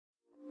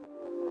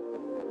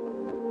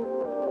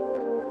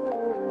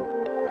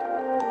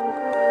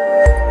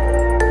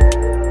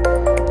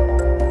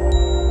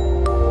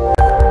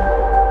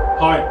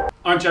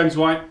James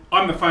White.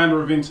 I'm the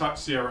founder of InTouch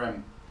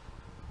CRM.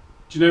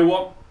 Do you know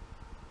what?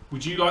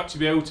 Would you like to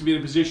be able to be in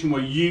a position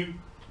where you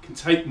can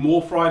take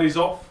more Fridays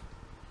off?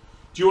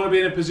 Do you want to be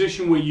in a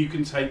position where you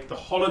can take the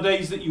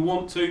holidays that you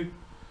want to,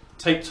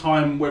 take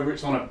time, whether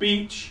it's on a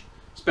beach,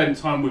 spend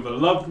time with a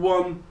loved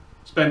one,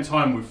 spend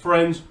time with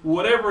friends,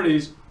 whatever it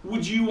is?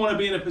 Would you want to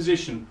be in a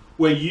position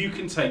where you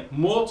can take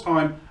more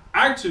time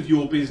out of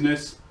your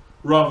business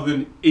rather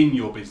than in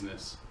your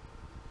business?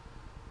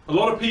 A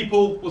lot of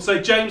people will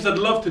say, James, I'd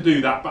love to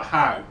do that, but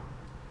how?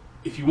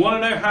 If you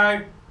want to know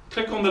how,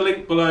 click on the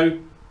link below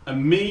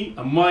and me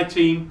and my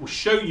team will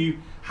show you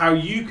how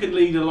you can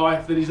lead a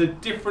life that is a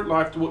different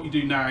life to what you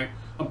do now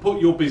and put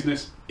your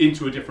business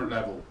into a different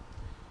level.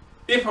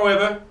 If,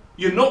 however,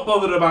 you're not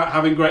bothered about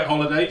having great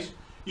holidays,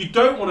 you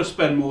don't want to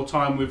spend more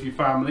time with your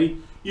family,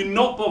 you're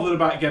not bothered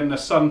about getting a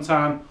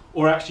suntan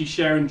or actually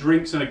sharing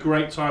drinks and a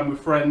great time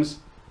with friends,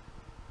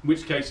 in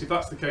which case, if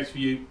that's the case for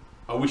you,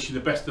 I wish you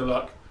the best of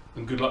luck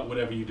and good luck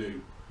whatever you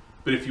do.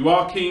 But if you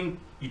are keen,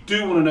 you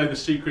do want to know the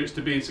secrets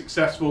to being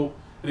successful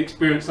and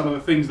experience some of the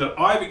things that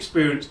I've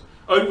experienced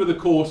over the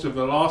course of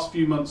the last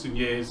few months and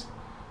years,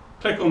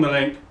 click on the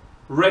link,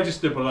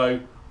 register below,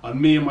 and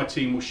me and my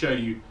team will show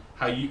you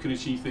how you can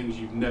achieve things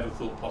you've never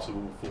thought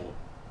possible before.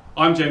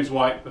 I'm James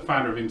White, the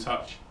founder of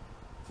InTouch.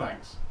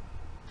 Thanks.